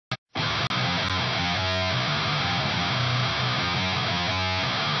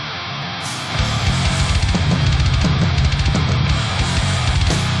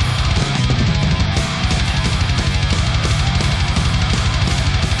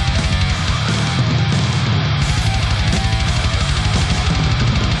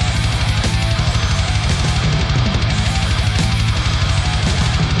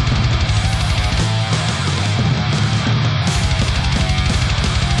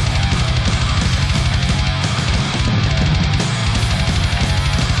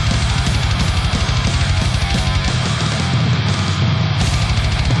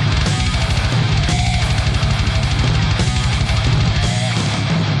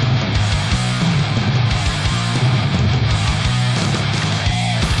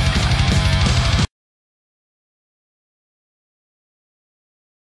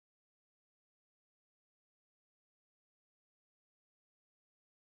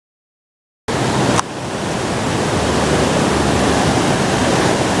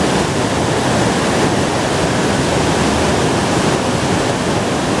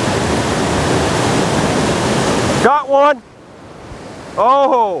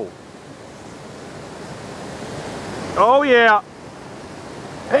Oh! Oh yeah!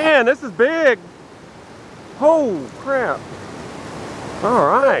 Man, this is big! Oh crap!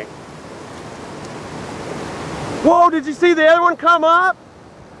 Alright. Whoa, did you see the other one come up?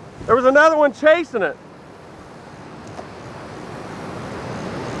 There was another one chasing it.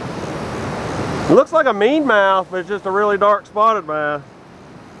 It looks like a mean mouth, but it's just a really dark spotted bass.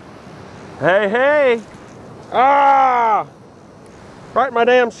 Hey, hey! Ah! Right in my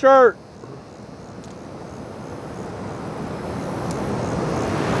damn shirt.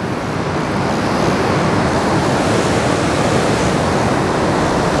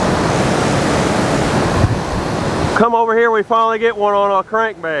 Come over here, we finally get one on a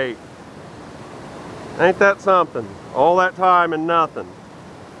crankbait. Ain't that something? All that time and nothing.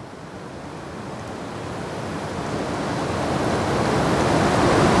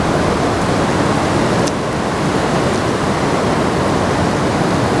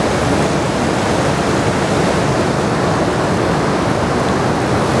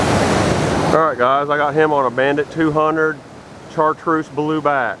 Alright guys, I got him on a Bandit 200 chartreuse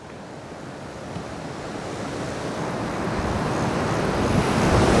blueback.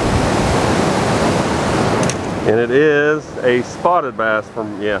 And it is a spotted bass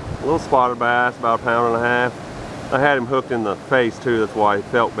from, yeah, a little spotted bass, about 1.5 pounds. I had him hooked in the face too, that's why he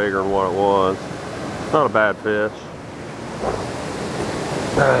felt bigger than what it was. Not a bad fish.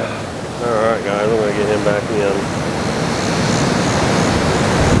 Alright guys, I'm going to get him back in.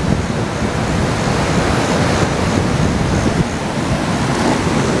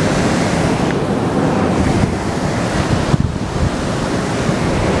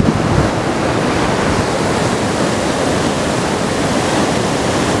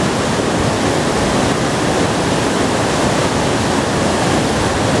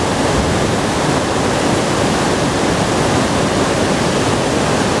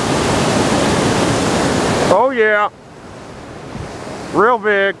 Oh yeah, real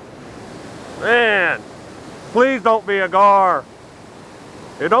big. Man, please don't be a gar.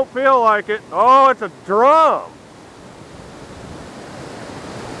 It don't feel like it. Oh, it's a drum.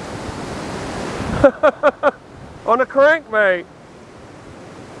 On a crankbait.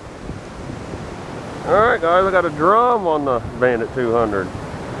 Alright guys, I got a drum on the Bandit 200.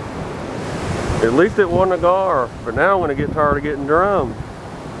 At least it wasn't a gar, but now I'm going to get tired of getting drums.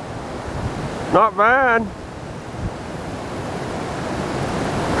 Not bad.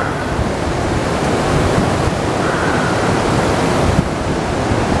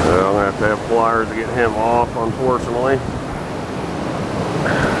 Well, I'm going to have pliers to get him off, unfortunately.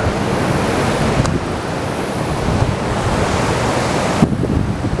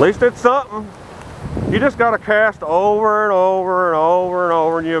 At least it's something. You just got to cast over and over and over and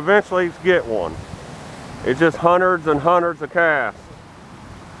over, and you eventually get one. It's just hundreds and hundreds of casts.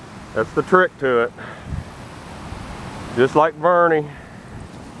 That's the trick to it. Just like Bernie.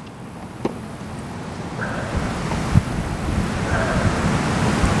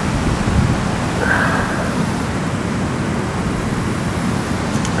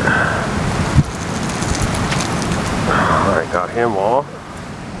 Alright, got him off.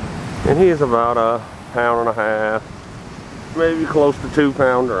 And he is about 1.5 pounds, maybe close to 2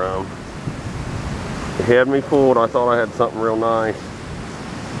 pound drum. He had me fooled. I thought I had something real nice.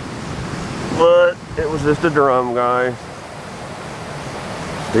 But it was just a drum, guys.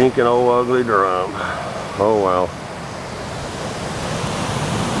 Stinking old ugly drum. Oh well.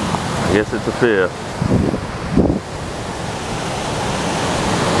 I guess it's a fish.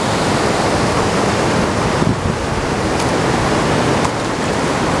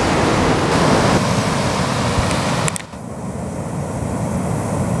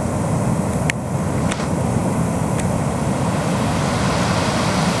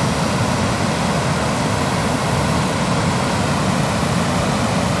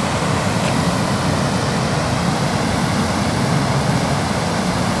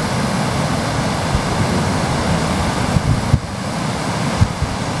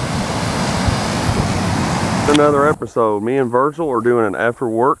 Another episode. Me and Virgil are doing an after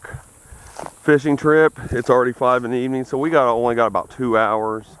work fishing trip. It's already 5 in the evening, so we only got about 2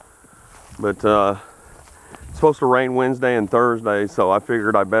 hours. But it's supposed to rain Wednesday and Thursday, so I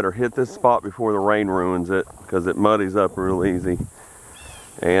figured I better hit this spot before the rain ruins it, because it muddies up real easy.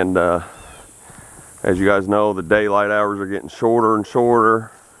 And as you guys know, the daylight hours are getting shorter and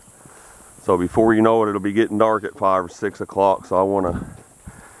shorter. So before you know it, it'll be getting dark at 5 or 6 o'clock. So I want to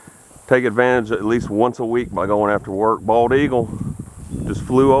take advantage at least once a week by going after work. Bald eagle just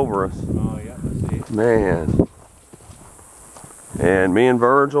flew over us. Oh yeah, I see. Man. And me and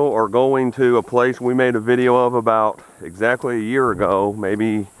Virgil are going to a place we made a video of about exactly a year ago,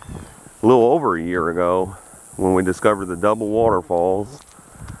 maybe a little over a year ago, when we discovered the double waterfalls.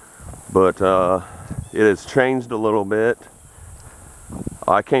 But it has changed a little bit.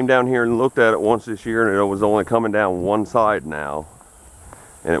 I came down here and looked at it once this year, and it was only coming down one side now.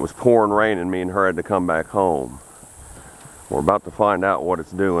 And it was pouring rain, and me and her had to come back home. We're about to find out what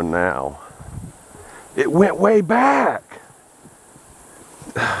it's doing now. It went way back.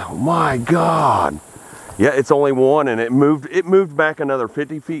 Oh my God. Yeah, it's only one, and it moved back another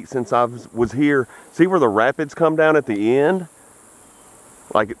 50 feet since I was here. See where the rapids come down at the end?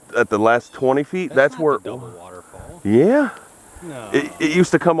 Like at the last 20 feet? That's where the double waterfall. Yeah. No. It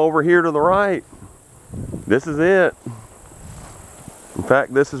used to come over here to the right. This is it. In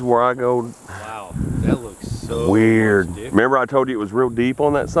fact, this is where I go. Wow, that looks so weird. Remember I told you it was real deep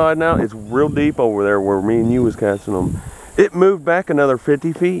on that side now? It's real deep over there where me and you was catching them. It moved back another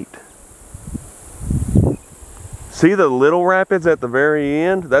 50 feet. See the little rapids at the very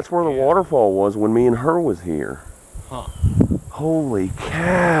end? That's where the waterfall was when me and her was here. Huh. Holy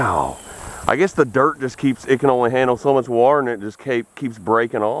cow. I guess the dirt just it can only handle so much water, and it just keeps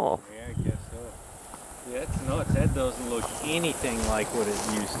breaking off. Yeah, I guess so. Yeah, it's nuts. That doesn't look anything like what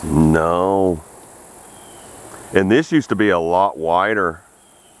it used to. No. And this used to be a lot wider.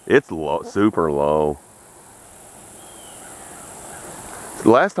 It's low, super low.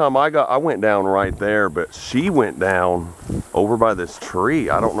 Last time I went down right there, but she went down over by this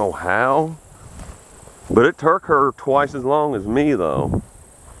tree. I don't know how. But it took her twice as long as me though.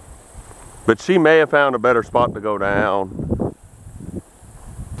 But she may have found a better spot to go down.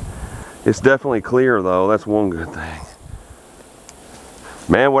 It's definitely clear though, that's one good thing.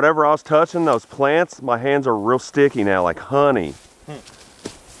 Man, whatever I was touching, those plants, my hands are real sticky now, like honey.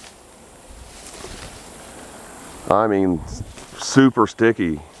 I mean, super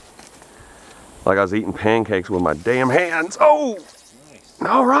sticky. Like I was eating pancakes with my damn hands. Oh! Nice.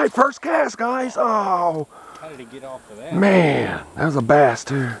 All right, first cast, guys. Oh! How did he get off of that? Man, that was a bass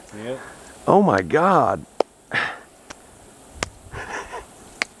too. Yep. Oh my God.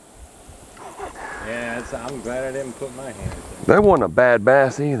 Yeah, I'm glad I didn't put my hands in. That wasn't a bad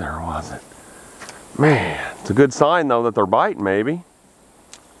bass either, was it? Man, it's a good sign though that they're biting, maybe.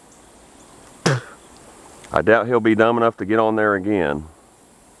 I doubt he'll be dumb enough to get on there again.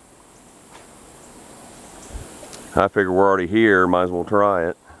 I figure we're already here, might as well try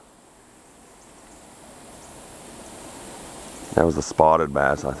it. That was a spotted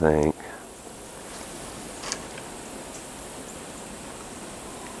bass, I think.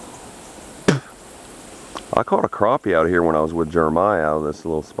 I caught a crappie out of here when I was with Jeremiah out of this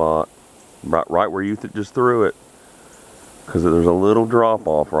little spot. Right where you just threw it. Because there's a little drop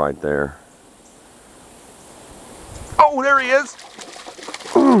off right there. Oh, there he is.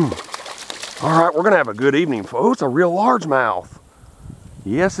 All right, we're going to have a good evening. Oh, it's a real largemouth.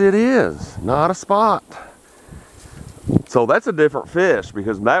 Yes, it is. Not a spot. So that's a different fish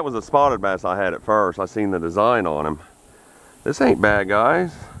because that was a spotted bass I had at first. I seen the design on him. This ain't bad,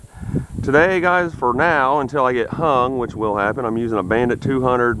 guys. Today, guys, for now, until I get hung, which will happen, I'm using a Bandit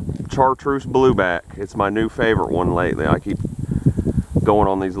 200 Chartreuse Blueback. It's my new favorite one lately. I keep going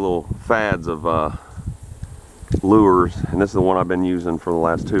on these little fads of lures, and this is the one I've been using for the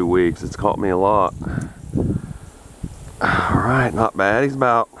last 2 weeks. It's caught me a lot. All right, not bad. He's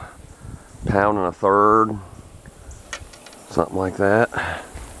about a pound and a third, something like that.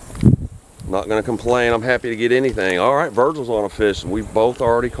 Not gonna complain. I'm happy to get anything. All right, Virgil's on a fish, and we've both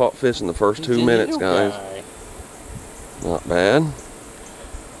already caught fish in the first 2 minutes, guys. Not bad.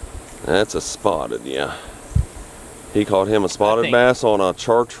 That's a spotted, yeah. He caught him a spotted bass on a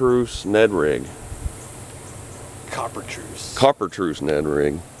Chartreuse Ned rig. Coppertruce. Coppertruce Ned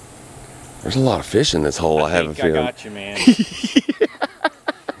rig. There's a lot of fish in this hole, I have a feeling. I got you, man.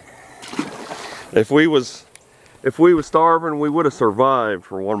 If we was starving, we would have survived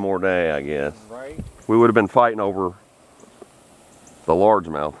for one more day, I guess. Right. We would have been fighting over the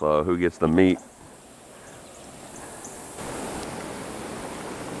largemouth, though, who gets the meat.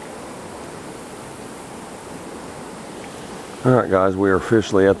 All right, guys, we are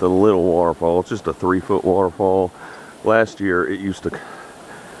officially at the little waterfall. It's just a 3-foot waterfall. Last year, it used to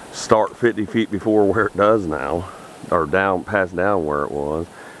start 50 feet before where it does now, or past down where it was.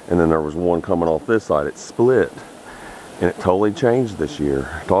 And then there was one coming off this side. It split, and it totally changed this year.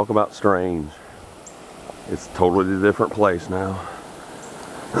 Talk about strange. It's a totally different place now.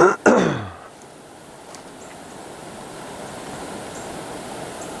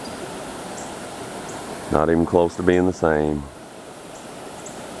 Not even close to being the same.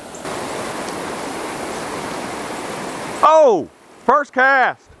 Oh! first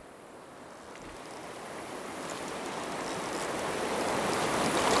cast.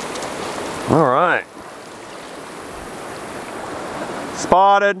 All right.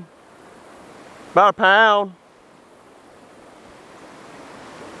 Spotted. About a pound.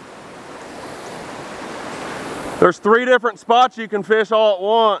 There's 3 different spots you can fish all at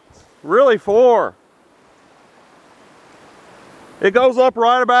once. Really 4. It goes up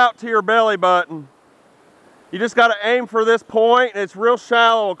right about to your belly button. You just got to aim for this point, and it's real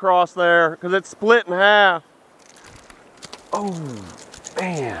shallow across there because it's split in half. Oh,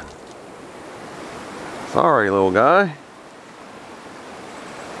 man. Sorry, little guy.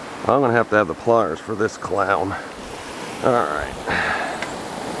 I'm going to have the pliers for this clown. All right.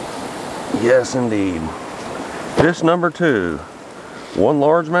 Yes, indeed. Fish number 2. 1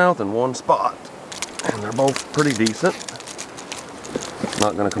 largemouth and 1 spot. And they're both pretty decent.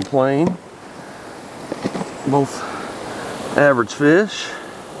 Not going to complain. Both average fish.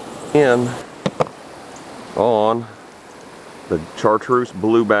 And on the Chartreuse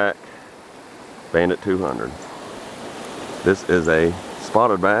Blueback Bandit 200. This is a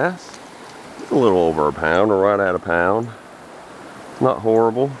spotted bass. It's a little over a pound, or right at a pound. It's not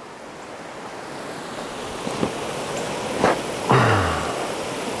horrible.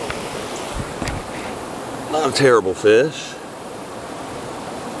 Not a terrible fish.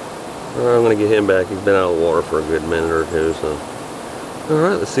 I'm gonna get him back. He's been out of the water for a good minute or 2, so. All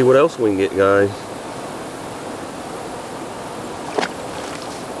right, let's see what else we can get, guys.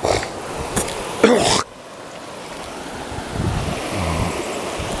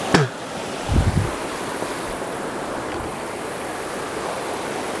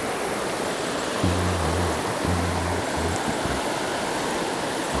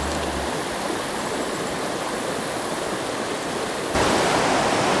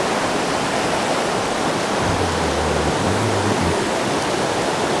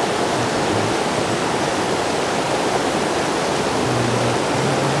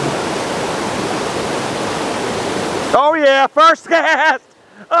 Oh yeah, first cast!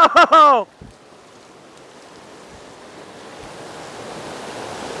 Oh!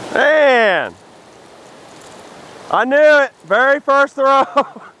 Man! I knew it! Very first throw!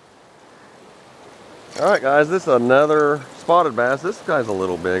 Alright guys, this is another spotted bass. This guy's a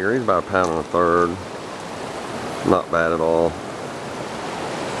little bigger. He's about 1 1/3. Not bad at all.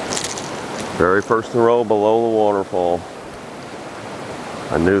 Very first throw below the waterfall.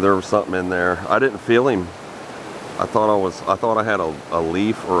 I knew there was something in there. I didn't feel him. I thought I had a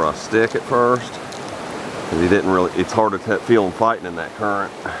leaf or a stick at first. He didn't really, it's hard to feel him fighting in that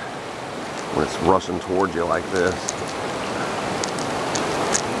current when it's rushing towards you like this.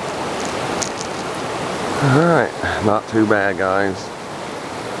 Alright, not too bad, guys.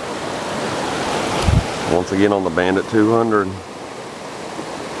 Once again on the Bandit 200.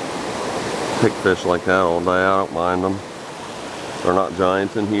 Pick fish like that all day, I don't mind them. They're not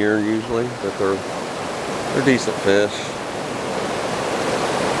giants in here usually, but they're decent fish.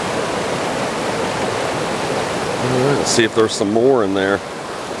 Alright, let's see if there's some more in there.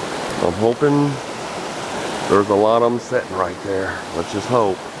 I'm hoping there's a lot of them sitting right there. Let's just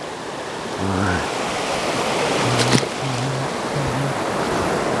hope. Alright.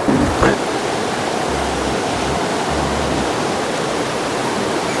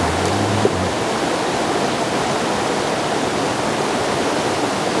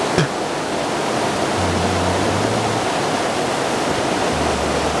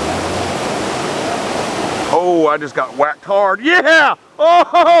 Oh, I just got whacked hard. Yeah!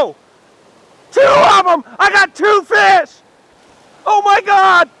 Oh! 2 of them! I got 2 fish! Oh my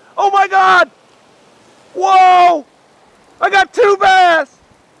God! Oh my God! Whoa! I got 2 bass!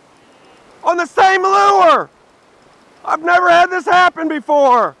 On the same lure! I've never had this happen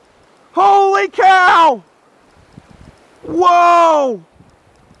before! Holy cow! Whoa!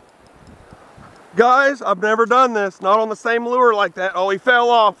 Guys, I've never done this. Not on the same lure like that. Oh, he fell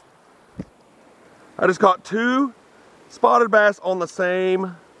off. I just caught 2 spotted bass on the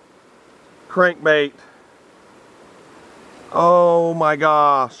same crankbait. Oh my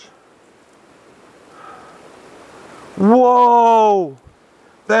gosh. Whoa!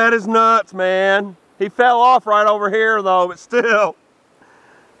 That is nuts, man. He fell off right over here though, but still.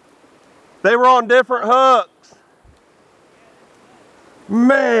 They were on different hooks.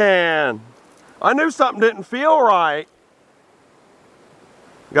 Man, I knew something didn't feel right.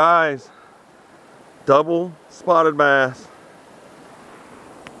 Guys, double spotted bass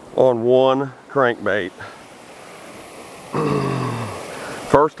on 1 crankbait.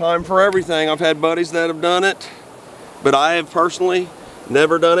 First time for everything. I've had buddies that have done it, but I have personally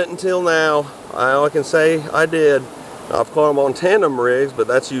never done it until now. All I can say I did. I've caught them on tandem rigs, but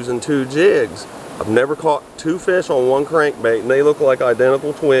that's using 2 jigs. I've never caught 2 fish on 1 crankbait, and they look like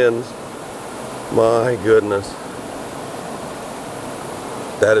identical twins. My goodness.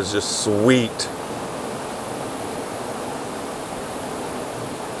 That is just sweet.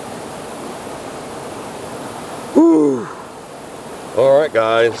 Whew. All right,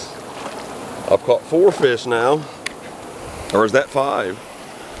 guys. I've caught 4 fish now. Or is that 5?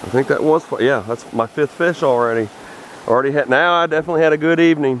 I think that was 5. Yeah, that's my 5th fish already. Now I definitely had a good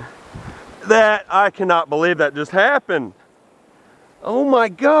evening. That, I cannot believe that just happened. Oh my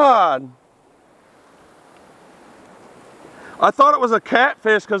God. I thought it was a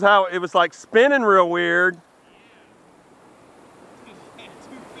catfish because how it was like spinning real weird.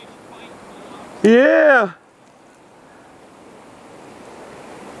 Yeah.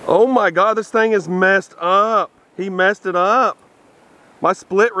 Oh my God, this thing is messed up. He messed it up. My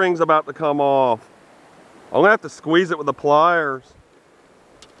split ring's about to come off. I'm gonna have to squeeze it with the pliers.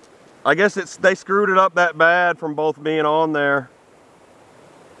 I guess they screwed it up that bad from both being on there.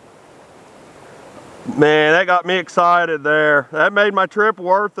 Man, that got me excited there. That made my trip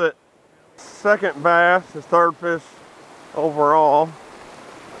worth it. Second bass, his 3rd fish overall.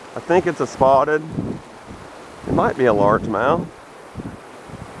 I think it's a spotted. It might be a largemouth.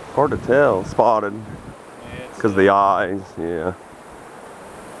 Hard to tell, spotted. Because the eyes, yeah.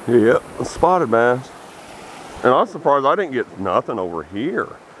 Yep, a spotted bass. And I'm surprised I didn't get nothing over here.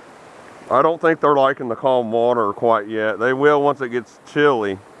 I don't think they're liking the calm water quite yet. They will once it gets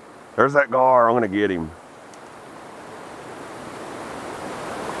chilly. There's that gar, I'm gonna get him.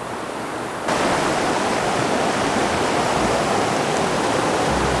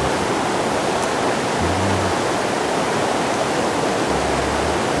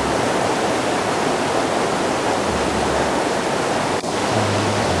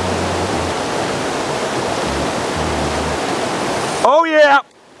 Oh yeah,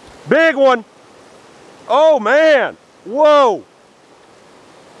 big one. Oh man, whoa.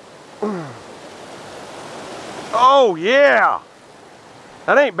 Oh yeah,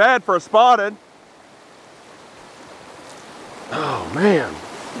 that ain't bad for a spotted. Oh man,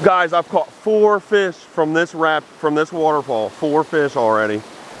 guys, I've caught 4 fish from this waterfall. 4 fish already,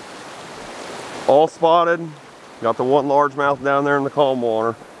 all spotted. Got the 1 largemouth down there in the calm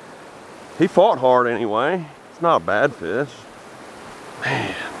water. He fought hard anyway. It's not a bad fish.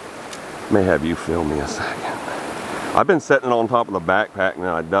 Man, may have you film me a second. I've been setting it on top of the backpack and then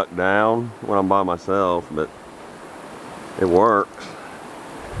I duck down when I'm by myself, but it works.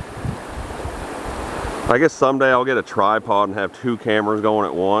 I guess someday I'll get a tripod and have 2 cameras going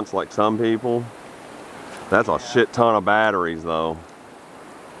at once like some people. That's a shit ton of batteries though.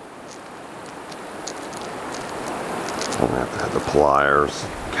 I'm gonna have to have the pliers.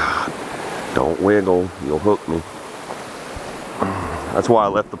 God, don't wiggle, you'll hook me. That's why I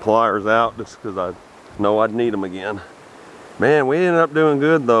left the pliers out, just because I know I'd need them again. Man, we ended up doing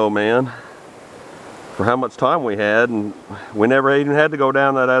good though, man. For how much time we had, and we never even had to go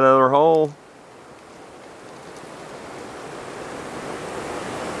down that other hole.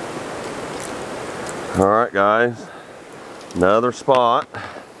 All right, guys, another spot.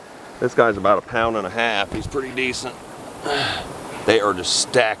 This guy's about 1.5 pounds. He's pretty decent. They are just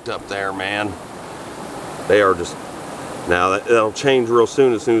stacked up there, man. They are just. Now that'll change real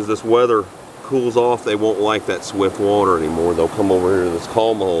soon. As soon as this weather cools off, they won't like that swift water anymore. They'll come over here to this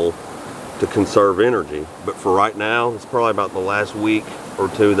calm hole to conserve energy. But for right now, it's probably about the last week or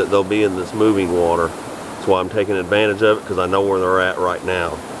 2 that they'll be in this moving water. That's why I'm taking advantage of it, because I know where they're at right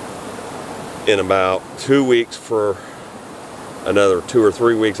now. In about 2 weeks, for another 2 or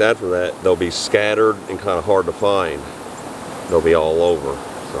 3 weeks after that, they'll be scattered and kind of hard to find. They'll be all over.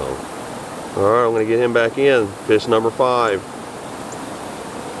 So. All right, I'm gonna get him back in. Fish number 5.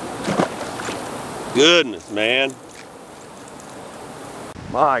 Goodness, man.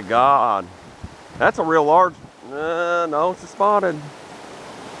 My God. That's a real large, no, it's a spotted.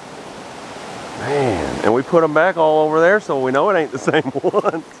 Man, and we put them back all over there, so we know it ain't the same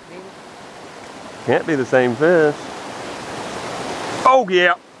one. Can't be the same fish. Oh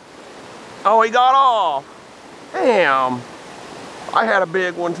yeah. Oh, he got off. Damn. I had a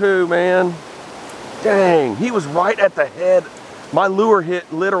big one too, man. Dang, he was right at the head. My lure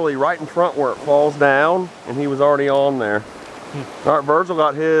hit literally right in front where it falls down, and he was already on there. All right, Virgil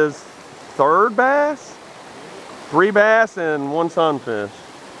got his 3rd bass, 3 bass and 1 sunfish.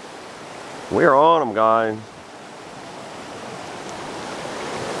 We're on them, guys.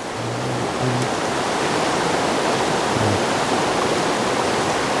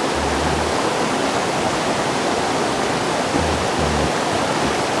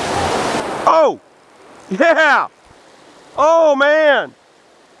 Oh, yeah. Oh man,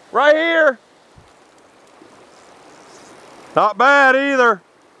 right here. Not bad either.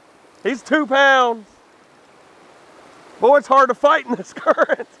 He's 2 pounds. Boy, it's hard to fight in this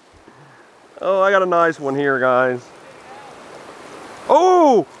current. Oh, I got a nice one here, guys.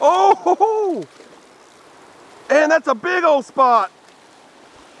 Oh, oh, and that's a big old spot.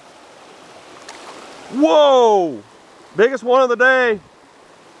 Whoa, biggest one of the day.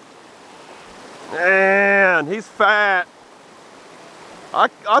 Man, he's fat. I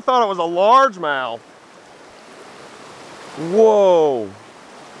thought it was a largemouth. Whoa.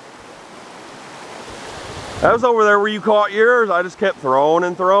 That was over there where you caught yours. I just kept throwing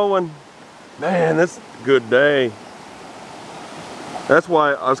and throwing. Man, this is a good day. That's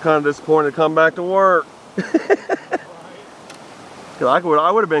why I was kind of disappointed to come back to work. Cause I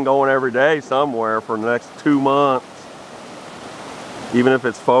would have been going every day somewhere for the next 2 months. Even if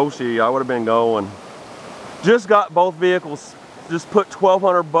it's Foshi, I would have been going. Just got both vehicles, just put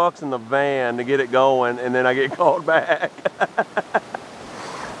 $1,200 in the van to get it going, and then I get called back.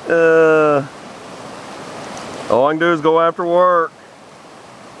 All I can do is go after work.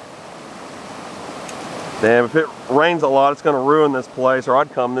 Damn, if it rains a lot, it's gonna ruin this place, or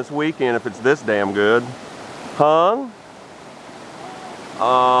I'd come this weekend if it's this damn good. Hung?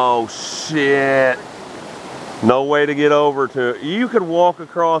 Oh, shit. No way to get over to it. You could walk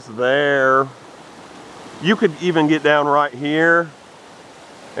across there. You could even get down right here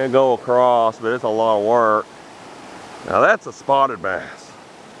and go across, but it's a lot of work. Now that's a spotted bass.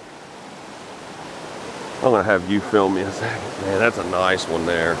 I'm gonna have you film me a second. Man, that's a nice one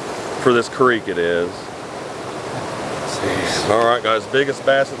there. For this creek it is. Let's see. All right guys, biggest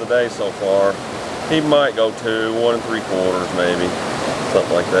bass of the day so far. He might go 2, 1 3/4 maybe.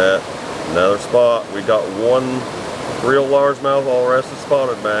 Something like that. Another spot. We got one real largemouth, all the rest is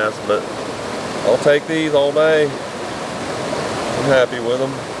spotted bass, but I'll take these all day. I'm happy with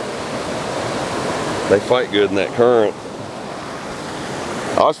them. They fight good in that current.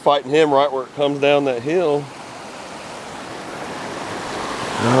 I was fighting him right where it comes down that hill.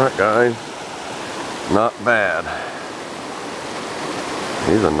 All right, guys. Not bad.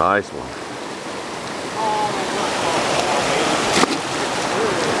 He's a nice one.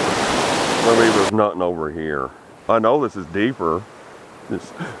 Maybe there's nothing over here. I know this is deeper.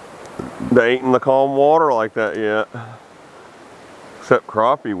 They ain't in the calm water like that yet. Except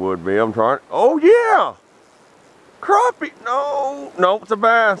crappie would be. I'm trying. Oh yeah! Crappie! No! Nope, it's a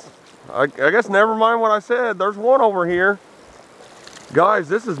bass. I guess never mind what I said. There's one over here. Guys,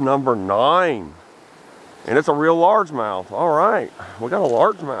 this is number 9. And it's a real largemouth. Alright, we got a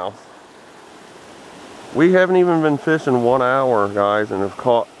largemouth. We haven't even been fishing 1 hour, guys, and have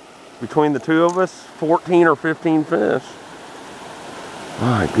caught, between the two of us, 14 or 15 fish.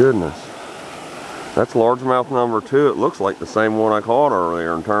 My goodness. That's largemouth number 2. It looks like the same one I caught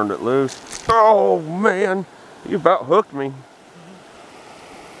earlier and turned it loose. Oh man, you about hooked me.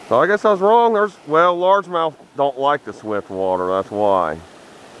 So I guess I was wrong. Well, largemouth don't like the swift water, that's why.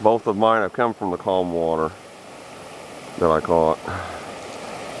 Both of mine have come from the calm water that I caught.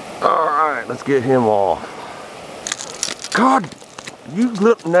 All right, let's get him off. God, you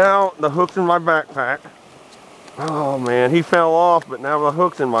look now, the hook's in my backpack. Oh man, he fell off, but now the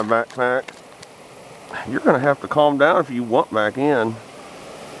hook's in my backpack. You're gonna have to calm down if you want back in.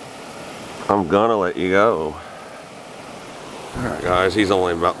 I'm gonna let you go. All right, guys, he's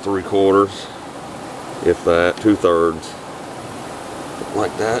only about 3/4, if that, 2/3,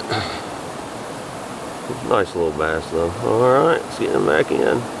 like that. Nice little bass though. All right, let's get him back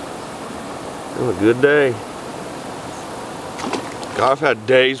in. Have a good day. God, I've had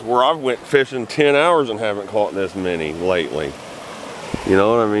days where I've went fishing 10 hours and haven't caught this many lately. You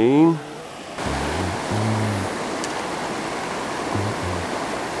know what I mean?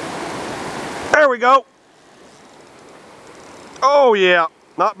 There we go. Oh yeah,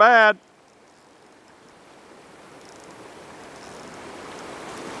 not bad.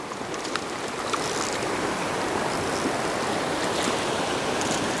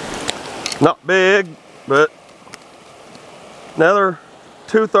 Not big, but another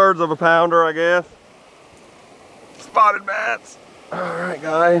 2/3 of a pounder, I guess. Spotted bass. All right,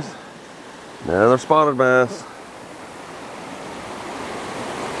 guys. Another spotted bass.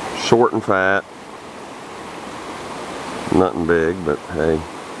 Short and fat. Nothing big, but hey,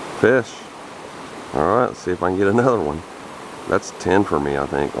 fish. All right, let's see if I can get another one. That's 10 for me, I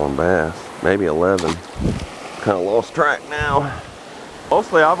think, on bass. Maybe 11. Kind of lost track now.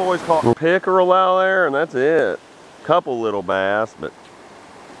 Mostly, I've always caught pickerel out there, and that's it. Couple little bass, but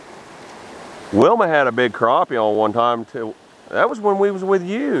Wilma had a big crappie on one time too. That was when we was with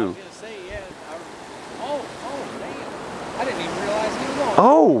you. I was gonna say, yeah. Oh, damn.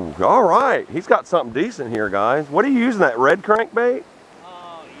 Oh, all right. He's got something decent here, guys. What are you using, that red crankbait?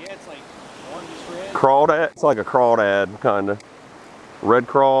 Yeah, it's like orange red. Crawdad. It's like a crawdad, kind of. Red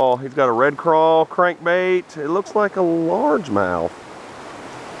crawl. He's got a red crawl crankbait. It looks like a largemouth.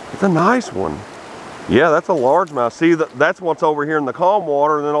 It's a nice one. Yeah, that's a largemouth. See, that's what's over here in the calm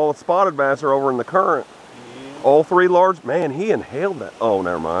water, and then all the spotted bass are over in the current. Yeah. All three large, man, he inhaled that. Oh,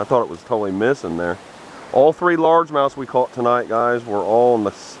 never mind. I thought it was totally missing there. All three largemouths we caught tonight, guys, were all in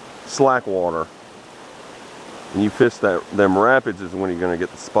the slack water. And you fish them rapids is when you're gonna get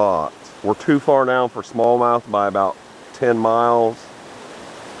the spots. We're too far down for smallmouth by about 10 miles.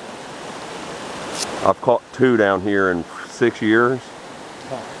 I've caught 2 down here in 6 years.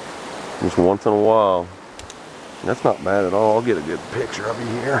 Just once in a while. That's not bad at all. I'll get a good picture of you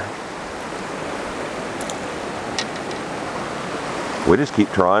here. We just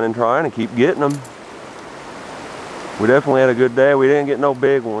keep trying and keep getting them. We definitely had a good day. We didn't get no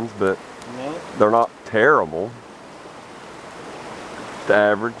big ones, but they're not terrible. It's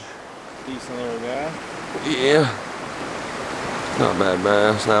average. Decent little guy. Yeah. Not bad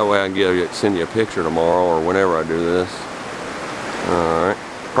bass. That way I can send you a picture tomorrow or whenever I do this. Alright.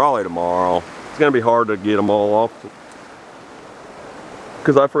 Probably tomorrow. It's going to be hard to get them all off.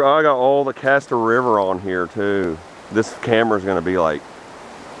 Because I got all the Castor River on here too. This camera's going to be like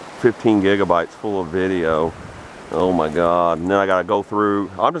 15 gigabytes full of video. Oh my God. And then I got to go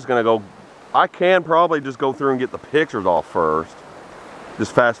through. I'm just going to go. I can probably just go through and get the pictures off first.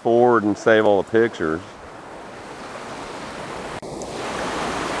 Just fast forward and save all the pictures.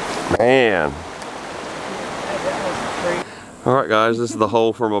 Man. Alright guys, this is the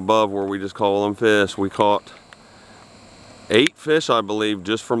hole from above where we just call them fish. We caught 8 fish, I believe,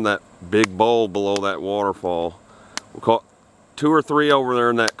 just from that big bowl below that waterfall. We caught 2 or 3 over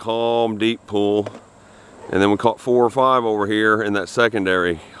there in that calm, deep pool. And then we caught 4 or 5 over here in that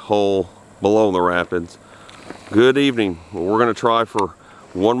secondary hole below the rapids. Good evening. We're going to try for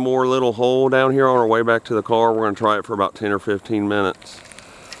one more little hole down here on our way back to the car. We're going to try it for about 10 or 15 minutes.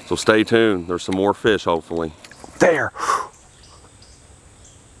 So stay tuned. There's some more fish, hopefully. There.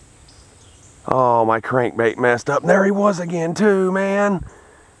 Oh, my crankbait messed up. And there he was again, too, man.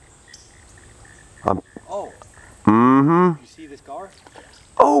 Oh. Mm-hmm. You see this gar?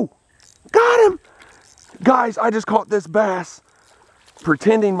 Oh, got him. Guys, I just caught this bass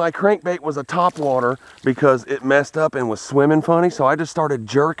pretending my crankbait was a topwater because it messed up and was swimming funny. So I just started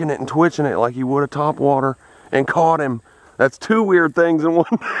jerking it and twitching it like you would a topwater and caught him. That's 2 weird things in one.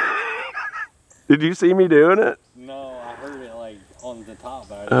 Did you see me doing it? No, I heard it like on the top.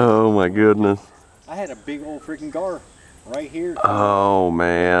 Oh my goodness. I had a big old freaking gar right here. Oh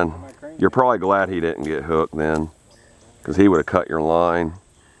man. You're probably glad he didn't get hooked then, because he would have cut your line.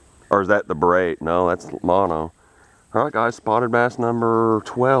 Or is that the braid? No, that's mono. All right guys, spotted bass number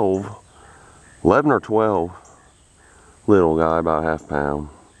 12. 11 or 12. Little guy, about ½ pound.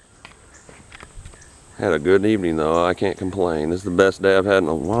 Had a good evening though, I can't complain. This is the best day I've had in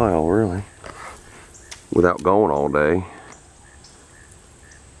a while, really. Without going all day.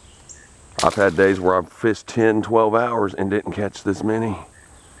 I've had days where I've fished 10, 12 hours and didn't catch this many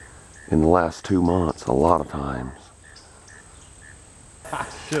in the last 2 months, a lot of times. I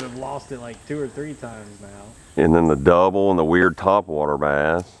should have lost it like 2 or 3 times now. And then the double and the weird topwater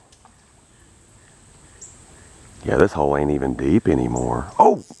bass. Yeah, this hole ain't even deep anymore.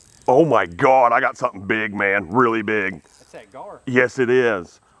 Oh! Oh my God, I got something big, man. Really big. That's that gar. Yes, it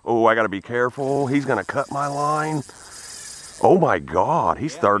is. Oh, I gotta be careful. He's gonna cut my line. Oh my God,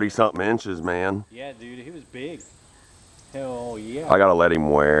 he's 30-something inches, man. Yeah, dude, he was big. Hell yeah. I gotta let him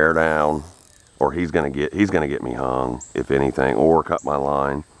wear down, or he's gonna get me hung, if anything, or cut my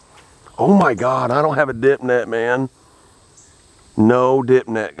line. Oh my God, I don't have a dip net, man. No dip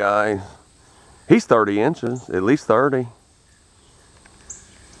net, guys. He's 30 inches, at least 30.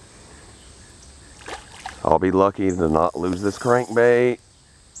 I'll be lucky to not lose this crankbait.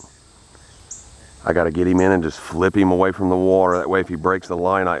 I gotta get him in and just flip him away from the water. That way if he breaks the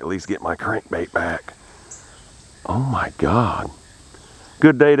line, I at least get my crankbait back. Oh my God.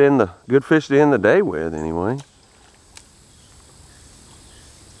 Good day to end good fish to end the day with anyway.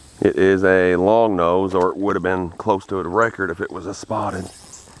 It is a long nose, or it would have been close to a record if it was a spotted.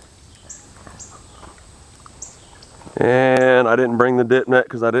 And I didn't bring the dip net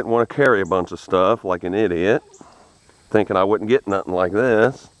because I didn't want to carry a bunch of stuff like an idiot, thinking I wouldn't get nothing like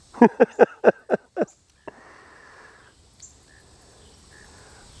this.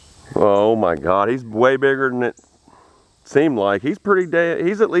 Oh my God, he's way bigger than it seemed like. He's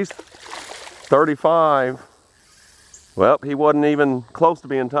he's at least 35. Well, he wasn't even close to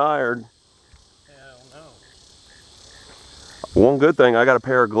being tired. Hell no. One good thing, I got a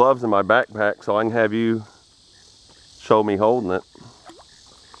pair of gloves in my backpack so I can have you show me holding it.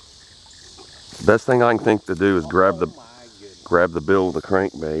 Best thing I can think to do is grab the bill of the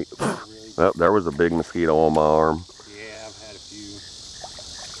crankbait. Oh, there was a big mosquito on my arm. Yeah, I've had a few.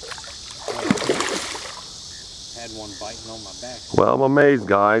 Had one biting on my back. Well, I'm amazed,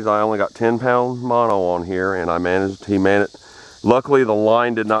 guys. I only got 10-pound mono on here, and he managed. Luckily, the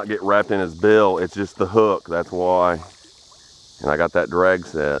line did not get wrapped in his bill. It's just the hook. That's why. And I got that drag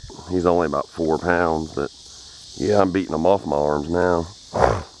set. He's only about 4 pounds, but yeah, I'm beating him off my arms now.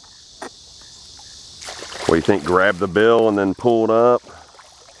 What do you think? Grab the bill and then pull it up?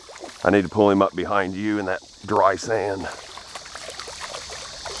 I need to pull him up behind you in that dry sand.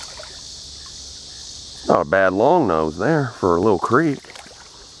 Not a bad long nose there for a little creek.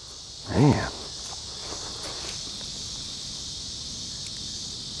 Man.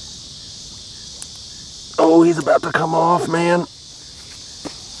 Oh, he's about to come off, man.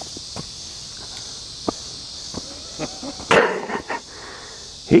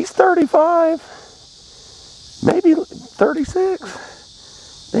 He's 35. Maybe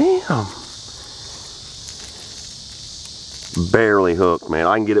 36. Damn. Barely hooked, man.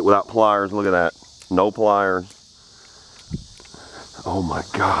 I can get it without pliers. Look at that. No pliers. Oh my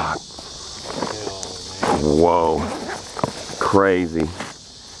God. Whoa. Crazy.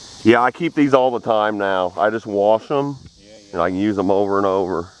 Yeah, I keep these all the time now. I just wash them and I can use them over and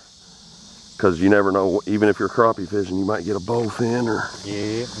over. Because you never know, even if you're crappie fishing, you might get a bowfin or... Yeah,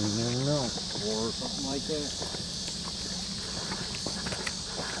 you never know. Or something like that.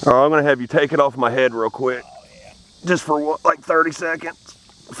 All right, I'm going to have you take it off my head real quick. Oh, yeah. Just for what, like 30 seconds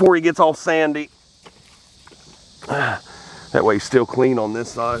before he gets all sandy. That way he's still clean on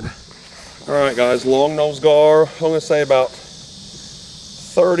this side. All right, guys, long nose gar. I'm going to say about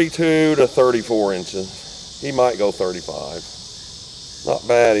 32 to 34 inches. He might go 35. Not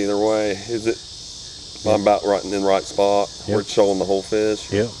bad either way. Is it? I'm about right in the right spot where it's showing the whole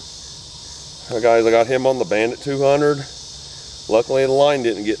fish. Yep. Well, guys, I got him on the Bandit 200. Luckily, the line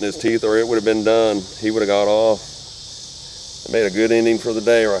didn't get in his teeth or it would have been done. He would have got off. I made a good ending for the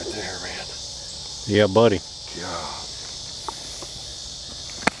day right there, man. Yeah, buddy. God.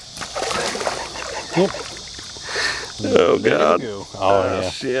 Oh, God. Oh, yeah.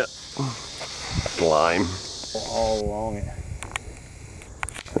 Shit. Slime. All along it.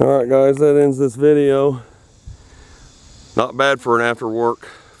 Alright guys, that ends this video. Not bad for an after work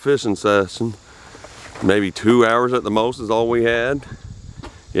fishing session. Maybe 2 hours at the most is all we had.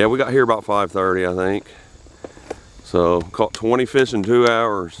 Yeah, we got here about 5:30, I think. So caught 20 fish in 2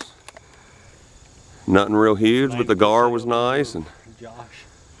 hours. Nothing real huge, but the gar was nice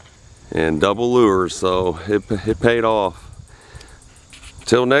and double lures, so it paid off.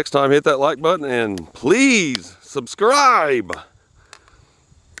 Till next time, hit that like button and please subscribe.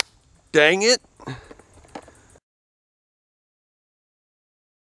 Dang it.